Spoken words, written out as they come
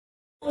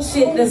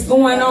shit that's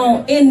going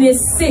on in this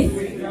city.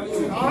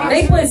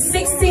 They put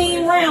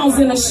 16 rounds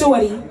in a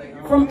shorty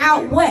from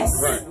out west.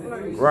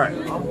 Right.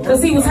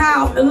 Because he was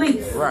high off the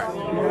leaf.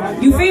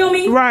 Right. You feel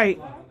me?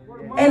 Right.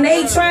 And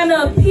they trying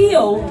to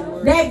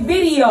appeal that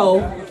video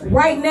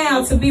right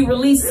now to be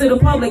released to the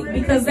public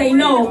because they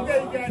know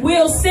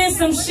we'll send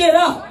some shit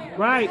up.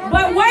 Right.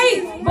 But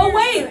wait.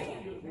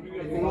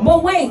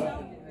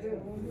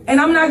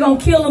 And I'm not going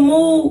to kill the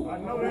mood,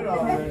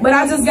 but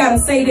I just got to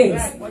say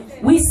this.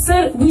 We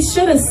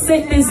should have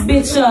set this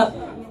bitch up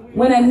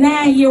when a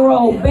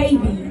 9-year-old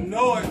baby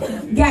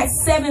got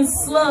 8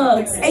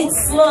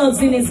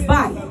 slugs in his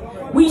body.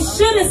 We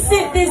should have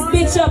set this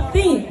bitch up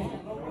then.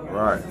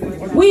 Right.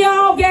 We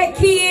all got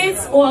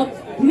kids or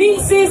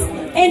nieces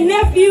and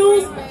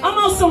nephews. I'm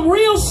on some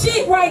real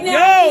shit right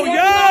now.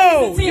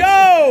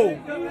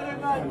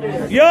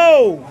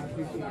 Yo.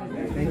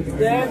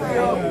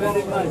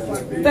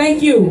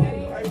 Thank you.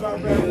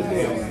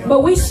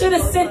 But we should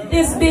have set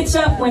this bitch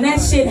up when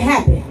that shit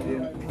happened.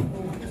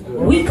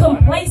 We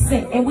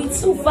complacent, and we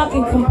too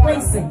fucking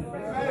complacent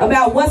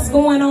about what's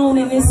going on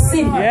in this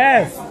city.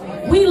 Yes.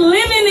 We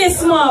live in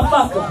this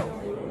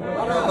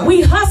motherfucker.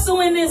 We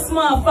hustle in this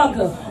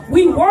motherfucker.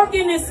 We work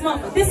in this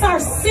motherfucker. This our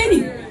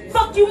city.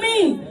 Fuck you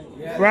mean?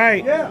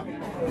 Right.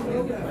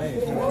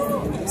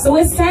 So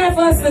it's time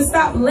for us to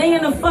stop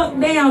laying the fuck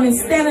down and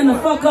standing the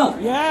fuck up.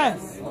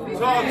 Yes.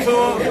 Talk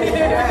to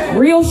him.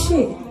 Real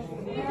shit.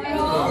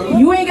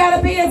 You ain't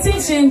gotta pay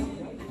attention,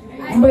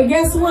 but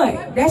guess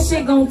what? That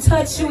shit gonna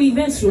touch you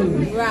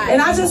eventually. Right.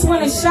 And I just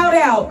want to shout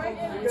out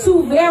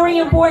 2 very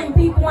important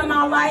people in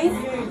my life.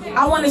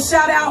 I want to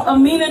shout out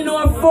Amina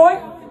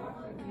Norfort,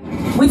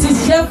 which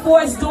is Jeff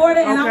Ford's daughter,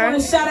 and I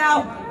want to shout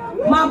out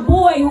my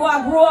boy who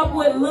I grew up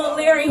with, Lil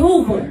Larry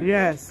Hoover.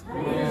 Yes.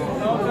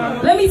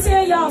 Let me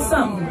tell y'all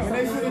something.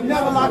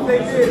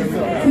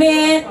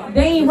 Man,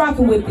 they ain't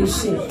rocking with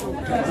this shit.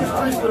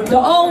 The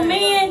old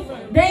men,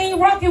 they ain't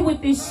rocking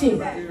with this shit.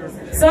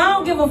 So I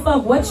don't give a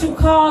fuck what you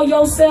call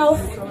yourself.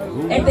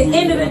 At the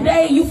end of the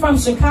day, you from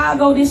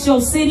Chicago, this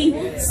your city.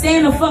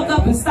 Stand the fuck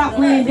up and stop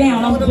laying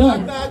down. I'm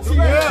done.